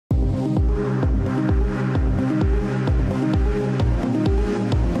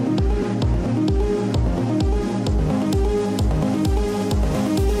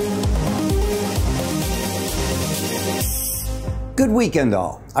Good weekend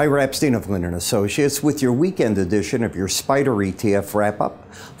all. Ira Epstein of Linn & Associates with your weekend edition of your SPDR ETF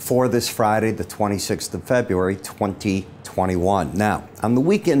wrap-up for this Friday, the 26th of February, 2021. Now, on the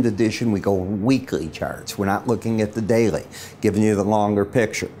weekend edition, we go weekly charts. We're not looking at the daily, giving you the longer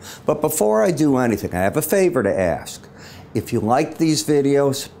picture. But before I do anything, I have a favor to ask. If you like these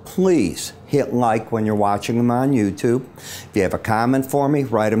videos, please hit like when you're watching them on YouTube. If you have a comment for me,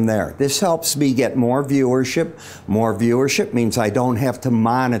 write them there. This helps me get more viewership. More viewership means I don't have to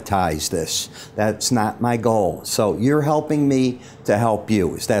monetize this. That's not my goal. So you're helping me to help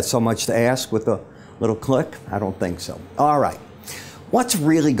you. Is that so much to ask with a little click? I don't think so. All right. What's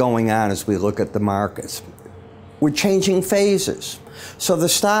really going on as we look at the markets? We're changing phases. So the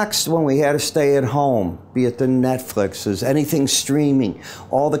stocks, when we had to stay at home, be it the Netflixes, anything streaming,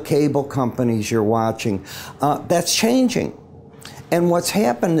 all the cable companies you're watching, that's changing. And what's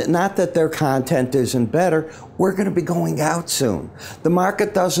happened, not that their content isn't better, we're going to be going out soon. The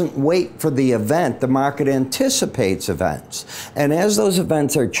market doesn't wait for the event. The market anticipates events. And as those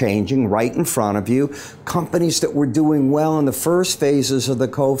events are changing right in front of you, companies that were doing well in the first phases of the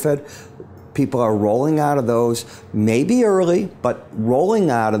COVID, people are rolling out of those, maybe early, but rolling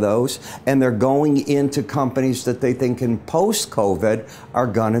out of those, and they're going into companies that they think in post-COVID are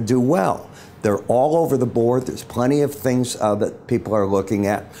going to do well. They're all over the board. There's plenty of things that people are looking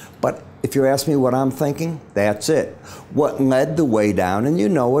at. But if you ask me what I'm thinking, that's it. What led the way down, and you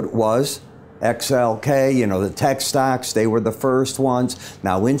know it was XLK, you know, the tech stocks, they were the first ones.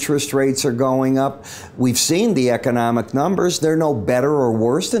 Now interest rates are going up. We've seen the economic numbers. They're no better or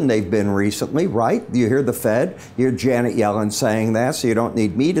worse than they've been recently, right? You hear the Fed, you hear Janet Yellen saying that, so you don't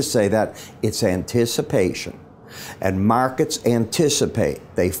need me to say that. It's anticipation. And markets anticipate.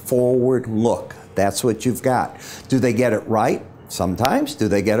 They forward look. That's what you've got. Do they get it right? Sometimes. Do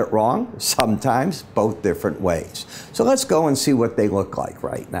they get it wrong? Sometimes. Both different ways. So let's go and see what they look like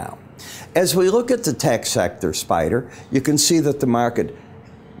right now. As we look at the tech sector, Spider, you can see that the market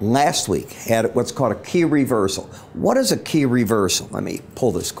last week had what's called a key reversal. What is a key reversal? Let me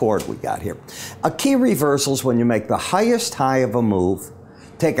pull this cord we got here. A key reversal is when you make the highest high of a move,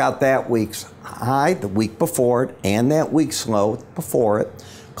 take out that week's high, the week before it, and that week's low before it,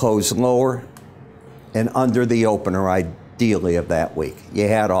 close lower and under the opener ideally of that week. You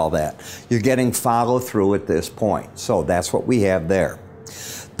had all that. You're getting follow through at this point. So that's what we have there.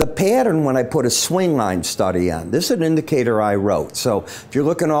 The pattern, when I put a swing line study on, this is an indicator I wrote. So if you're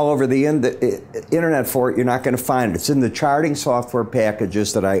looking all over the internet for it, you're not going to find it. It's in the charting software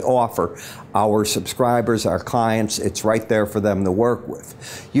packages that I offer our subscribers, our clients. It's right there for them to work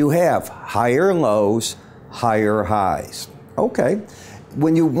with. You have higher lows, higher highs. Okay.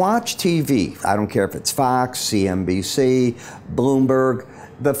 When you watch TV, I don't care if it's Fox, CNBC, Bloomberg,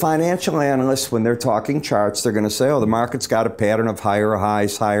 the financial analysts, when they're talking charts, they're going to say, oh, the market's got a pattern of higher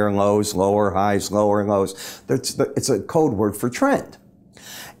highs, higher lows, lower highs, lower lows. It's a code word for trend.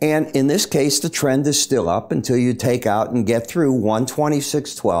 And in this case, the trend is still up until you take out and get through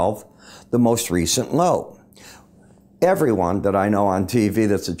 126.12, the most recent low. Everyone that I know on TV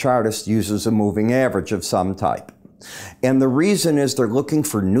that's a chartist uses a moving average of some type. And the reason is they're looking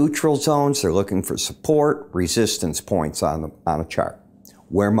for neutral zones, they're looking for support, resistance points on a chart.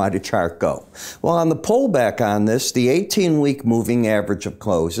 Where might a chart go? Well, on the pullback on this, the 18-week moving average of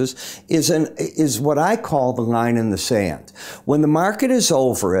closes is what I call the line in the sand. When the market is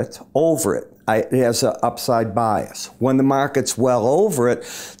over it has an upside bias. When the market's well over it,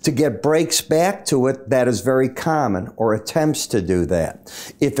 to get breaks back to it, that is very common, or attempts to do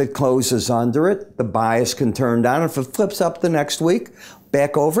that. If it closes under it, the bias can turn down. If it flips up the next week,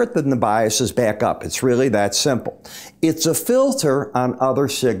 back over it, then the bias is back up. It's really that simple. It's a filter on other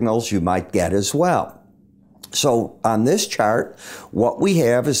signals you might get as well. So on this chart, what we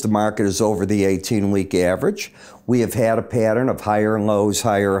have is the market is over the 18-week average. We have had a pattern of higher lows,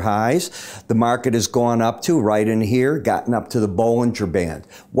 higher highs. The market has gone up to, right in here, gotten up to the Bollinger Band.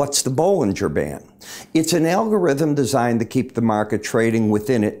 What's the Bollinger Band? It's an algorithm designed to keep the market trading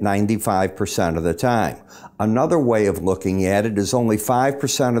within it 95% of the time. Another way of looking at it is only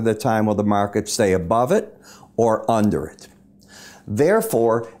 5% of the time will the market stay above it or under it.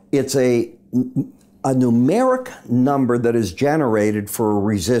 Therefore, it's a numeric number that is generated for a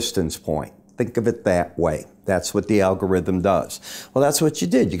resistance point. Think of it that way. That's what the algorithm does. Well, that's what you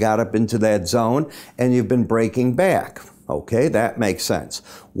did. You got up into that zone and you've been breaking back. Okay, that makes sense.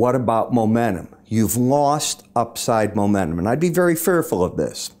 What about momentum? You've lost upside momentum, and I'd be very fearful of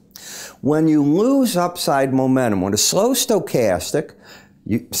this. When you lose upside momentum, when a slow stochastic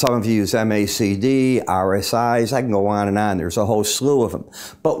Some of you use MACD, RSIs, I can go on and on. There's a whole slew of them.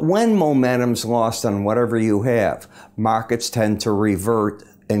 But when momentum's lost on whatever you have, markets tend to revert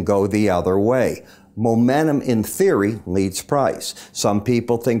and go the other way. Momentum, in theory, leads price. Some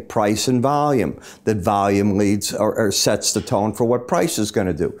people think price and volume, that volume leads or sets the tone for what price is going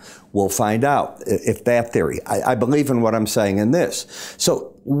to do. We'll find out if that theory. I believe in what I'm saying in this. So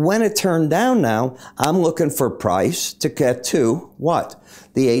when it turned down now, I'm looking for price to get to what?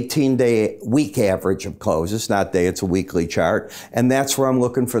 The 18-day week average of closes, not day, it's a weekly chart, and that's where I'm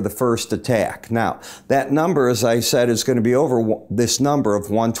looking for the first attack. Now, that number, as I said, is going to be over this number of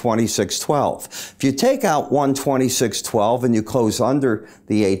 126.12. If you take out 126.12 and you close under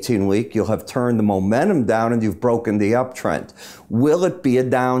the 18-week, you'll have turned the momentum down and you've broken the uptrend. Will it be a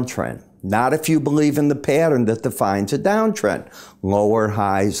downtrend? Not if you believe in the pattern that defines a downtrend. Lower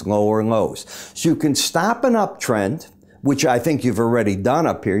highs, lower lows. So you can stop an uptrend, which I think you've already done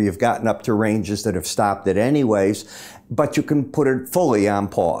up here. You've gotten up to ranges that have stopped it anyways, but you can put it fully on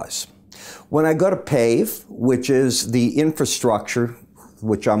pause. When I go to PAVE, which is the infrastructure,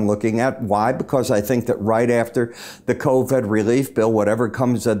 which I'm looking at. Why? Because I think that right after the COVID relief bill, whatever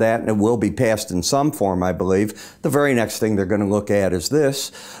comes of that, and it will be passed in some form, I believe, the very next thing they're going to look at is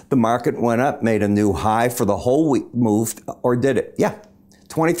this. The market went up, made a new high for the whole week, moved, or did it? Yeah.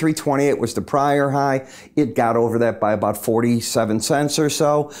 23.28 was the prior high. It got over that by about 47 cents or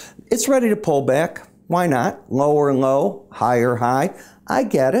so. It's ready to pull back. Why not? Lower low, higher high. I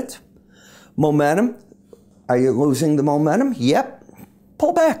get it. Momentum. Are you losing the momentum? Yep.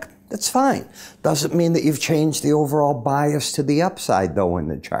 Pull back. That's fine. Doesn't mean that you've changed the overall bias to the upside, though, in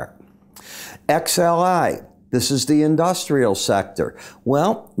the chart. XLI. This is the industrial sector.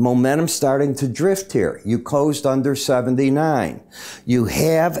 Well, momentum's starting to drift here. You closed under 79. You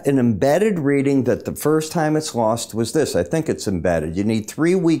have an embedded reading that the first time it's lost was this. I think it's embedded. You need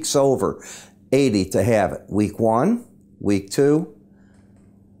 3 weeks over 80 to have it. Week 1, week 2,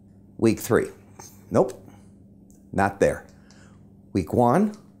 week 3. Nope, not there. Week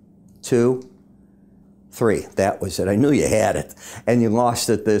 1, 2, 3. That was it. I knew you had it. And you lost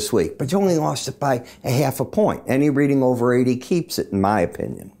it this week. But you only lost it by a half a point. Any reading over 80 keeps it, in my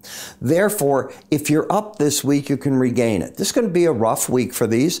opinion. Therefore, if you're up this week, you can regain it. This is going to be a rough week for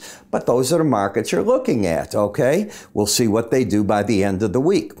these, but those are the markets you're looking at, okay? We'll see what they do by the end of the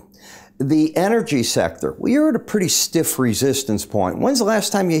week. The energy sector, well, you're at a pretty stiff resistance point. When's the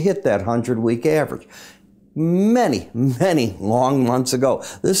last time you hit that 100-week average? Many, many long months ago.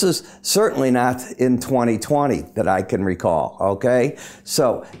 This is certainly not in 2020 that I can recall, okay?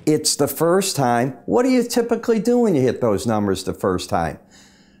 So it's the first time. What do you typically do when you hit those numbers the first time?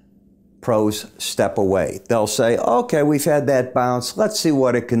 Pros step away. They'll say, okay, we've had that bounce. Let's see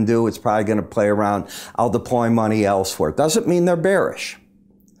what it can do. It's probably going to play around. I'll deploy money elsewhere. Doesn't mean they're bearish.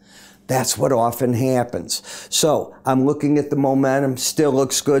 That's what often happens. So I'm looking at the momentum. Still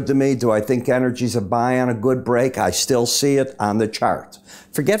looks good to me. Do I think energy's a buy on a good break? I still see it on the chart.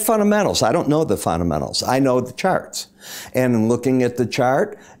 Forget fundamentals. I don't know the fundamentals. I know the charts. And in looking at the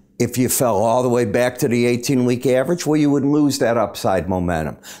chart, if you fell all the way back to the 18-week average, well, you would lose that upside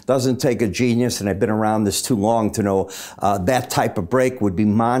momentum. Doesn't take a genius, and I've been around this too long to know that type of break would be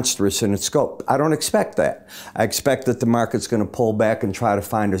monstrous in its scope. I don't expect that. I expect that the market's going to pull back and try to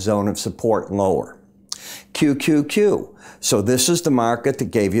find a zone of support lower. QQQ. So this is the market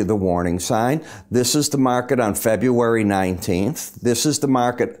that gave you the warning sign. This is the market on February 19th. This is the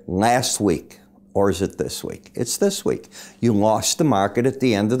market last week. Or is it this week? It's this week. You lost the market at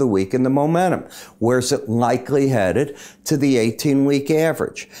the end of the week in the momentum. Where's it likely headed? To the 18-week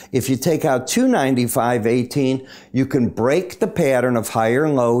average. If you take out 295.18, you can break the pattern of higher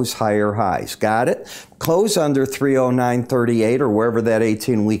lows, higher highs. Got it? Close under 309.38 or wherever that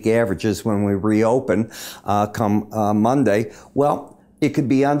 18-week average is when we reopen come Monday. Well, it could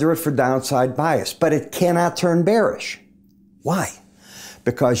be under it for downside bias, but it cannot turn bearish. Why?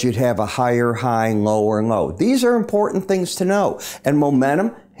 Because you'd have a higher high, lower low. These are important things to know. And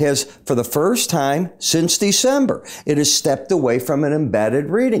momentum has, for the first time since December, it has stepped away from an embedded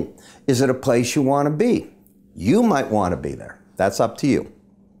reading. Is it a place you want to be? You might want to be there. That's up to you.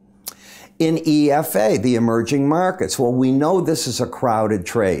 In EFA, the emerging markets, well, we know this is a crowded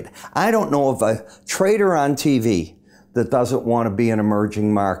trade. I don't know of a trader on TV that doesn't want to be in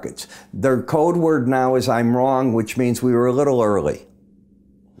emerging markets. Their code word now is I'm wrong, which means we were a little early.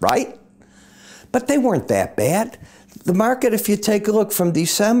 Right? But they weren't that bad. The market, if you take a look from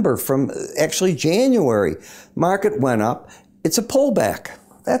December, from actually January, market went up. It's a pullback.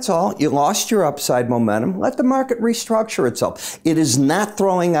 That's all. You lost your upside momentum. Let the market restructure itself. It is not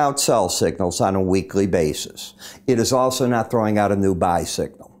throwing out sell signals on a weekly basis. It is also not throwing out a new buy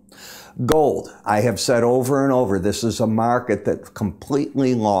signal. Gold, I have said over and over, this is a market that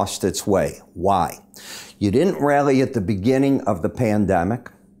completely lost its way. Why? You didn't rally at the beginning of the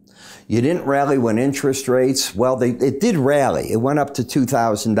pandemic. You didn't rally when interest rates, well, it did rally. It went up to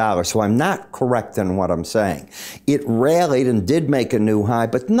 $2,000, so I'm not correct in what I'm saying. It rallied and did make a new high,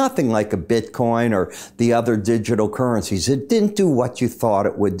 but nothing like a Bitcoin or the other digital currencies. It didn't do what you thought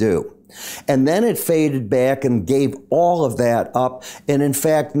it would do. And then it faded back and gave all of that up. And in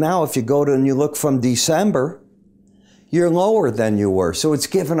fact, now if you go to and you look from December, you're lower than you were. So it's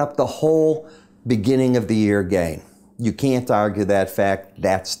given up the whole beginning of the year gain. You can't argue that fact.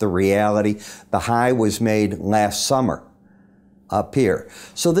 That's the reality. The high was made last summer up here.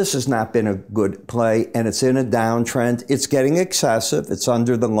 So this has not been a good play, and it's in a downtrend. It's getting excessive. It's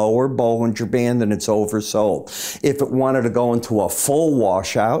under the lower Bollinger Band, and it's oversold. If it wanted to go into a full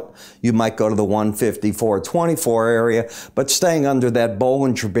washout, you might go to the 154.24 area, but staying under that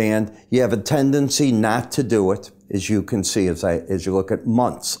Bollinger Band, you have a tendency not to do it, as you can see as you look at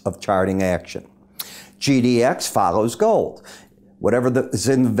months of charting action. GDX follows gold. Whatever is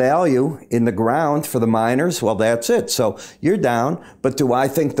in value in the ground for the miners, well, that's it. So you're down, but do I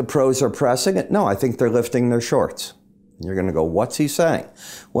think the pros are pressing it? No, I think they're lifting their shorts. You're going to go, what's he saying?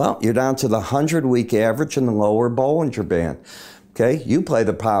 Well, you're down to the 100-week average in the lower Bollinger Band. Okay, you play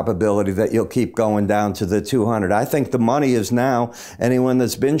the probability that you'll keep going down to the 200. I think the money is now, anyone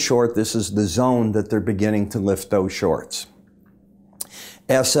that's been short, this is the zone that they're beginning to lift those shorts.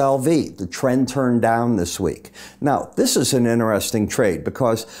 SLV, the trend turned down this week. Now, this is an interesting trade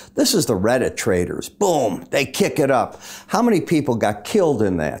because this is the Reddit traders. Boom, they kick it up. How many people got killed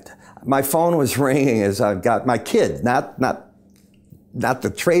in that? My phone was ringing as I got my kid, not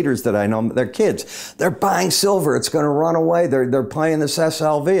the traders that I know, they're kids. They're buying silver. It's going to run away. They're playing this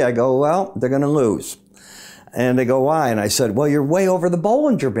SLV. I go, well, they're going to lose. And they go, why? And I said, well, you're way over the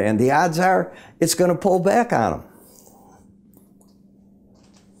Bollinger Band. The odds are it's going to pull back on them.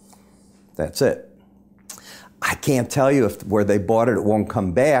 That's it. I can't tell you if where they bought it, it won't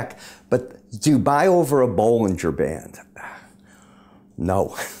come back. But do you buy over a Bollinger Band?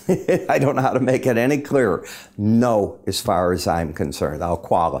 No. I don't know how to make it any clearer. No, as far as I'm concerned. I'll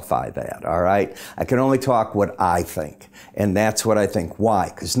qualify that, all right? I can only talk what I think. And that's what I think. Why?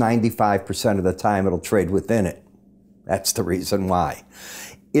 Because 95% of the time it'll trade within it. That's the reason why.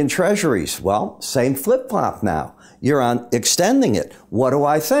 In Treasuries, well, same flip-flop now. You're on extending it. What do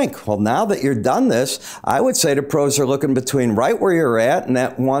I think? Well, now that you're done this, I would say the pros are looking between right where you're at and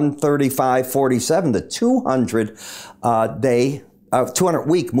that 135.47, the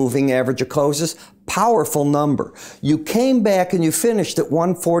 200-week moving average of closes. Powerful number. You came back and you finished at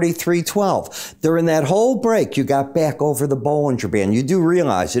 143.12. During that whole break, you got back over the Bollinger Band. You do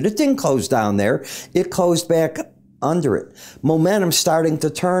realize it. It didn't close down there. It closed back under it. Momentum starting to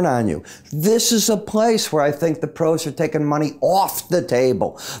turn on you. This is a place where I think the pros are taking money off the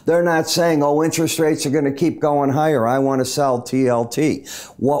table. They're not saying, oh, interest rates are going to keep going higher. I want to sell TLT.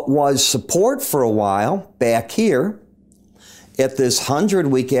 What was support for a while back here at this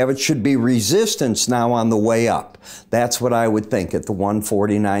 100-week average should be resistance now on the way up. That's what I would think at the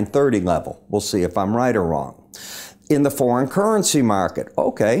 149.30 level. We'll see if I'm right or wrong. In the foreign currency market,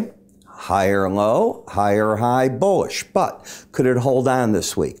 okay. Higher low, higher high, bullish. But could it hold on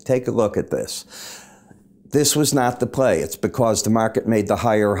this week? Take a look at this. This was not the play. It's because the market made the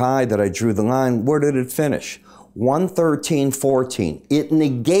higher high that I drew the line. Where did it finish? 113.14. It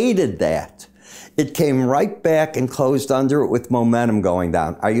negated that. It came right back and closed under it with momentum going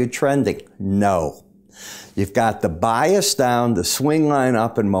down. Are you trending? No. You've got the bias down, the swing line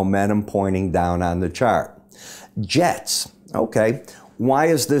up, and momentum pointing down on the chart. Jets, okay. Why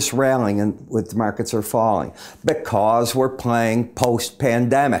is this rallying and the markets are falling? Because we're playing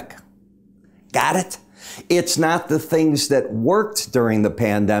post-pandemic. Got it? It's not the things that worked during the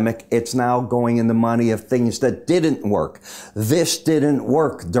pandemic. It's now going in the money of things that didn't work. This didn't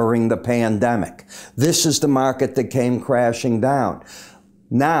work during the pandemic. This is the market that came crashing down.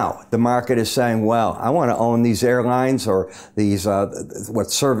 Now, the market is saying, well, I want to own these airlines or these, what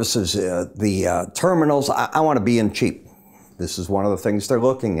services, the terminals. I want to be in cheap. This is one of the things they're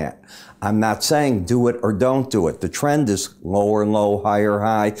looking at. I'm not saying do it or don't do it. The trend is lower low, higher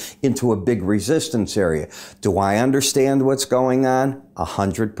high into a big resistance area. Do I understand what's going on?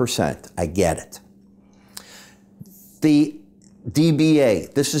 100%. I get it. The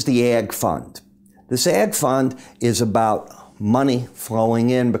DBA, this is the ag fund. This ag fund is about money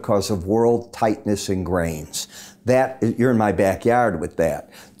flowing in because of world tightness in grains. You're in my backyard with that.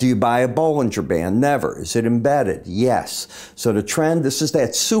 Do you buy a Bollinger Band? Never. Is it embedded? Yes. So the trend, this is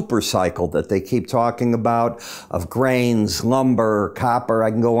that super cycle that they keep talking about of grains, lumber, copper, I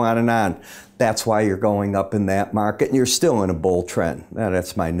can go on and on. That's why you're going up in that market, and you're still in a bull trend. Now,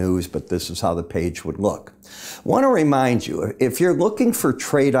 that's my news, but this is how the page would look. I want to remind you, if you're looking for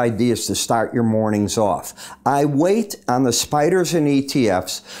trade ideas to start your mornings off, I wait on the spiders and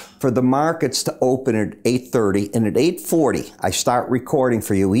ETFs for the markets to open at 8:30, and at 8:40, I start recording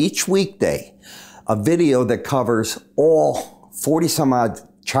for you each weekday a video that covers all 40 some odd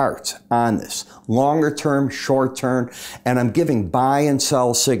charts on this, longer term, short term, and I'm giving buy and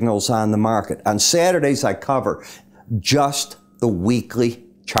sell signals on the market. On Saturdays, I cover just the weekly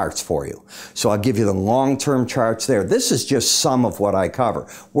charts for you. So I'll give you the long-term charts there. This is just some of what I cover.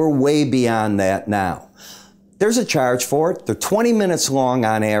 We're way beyond that now. There's a charge for it. They're 20 minutes long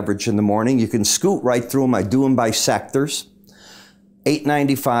on average in the morning. You can scoot right through them. I do them by sectors.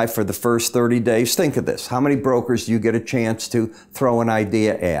 $8.95 for the first 30 days. Think of this. How many brokers do you get a chance to throw an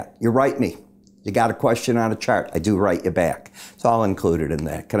idea at? You write me. You got a question on a chart. I do write you back. It's all included in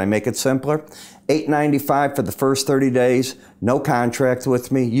that. Can I make it simpler? $8.95 for the first 30 days. No contract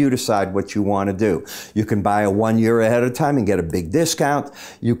with me. You decide what you want to do. You can buy a 1 year ahead of time and get a big discount.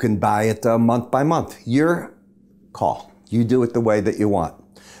 You can buy it month by month. Your call. You do it the way that you want.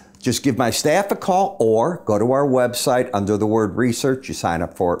 Just give my staff a call or go to our website under the word research. You sign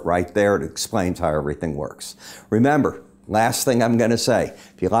up for it right there. It explains how everything works. Remember, last thing I'm going to say,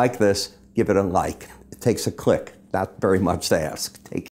 if you like this, give it a like. It takes a click, not very much to ask. Take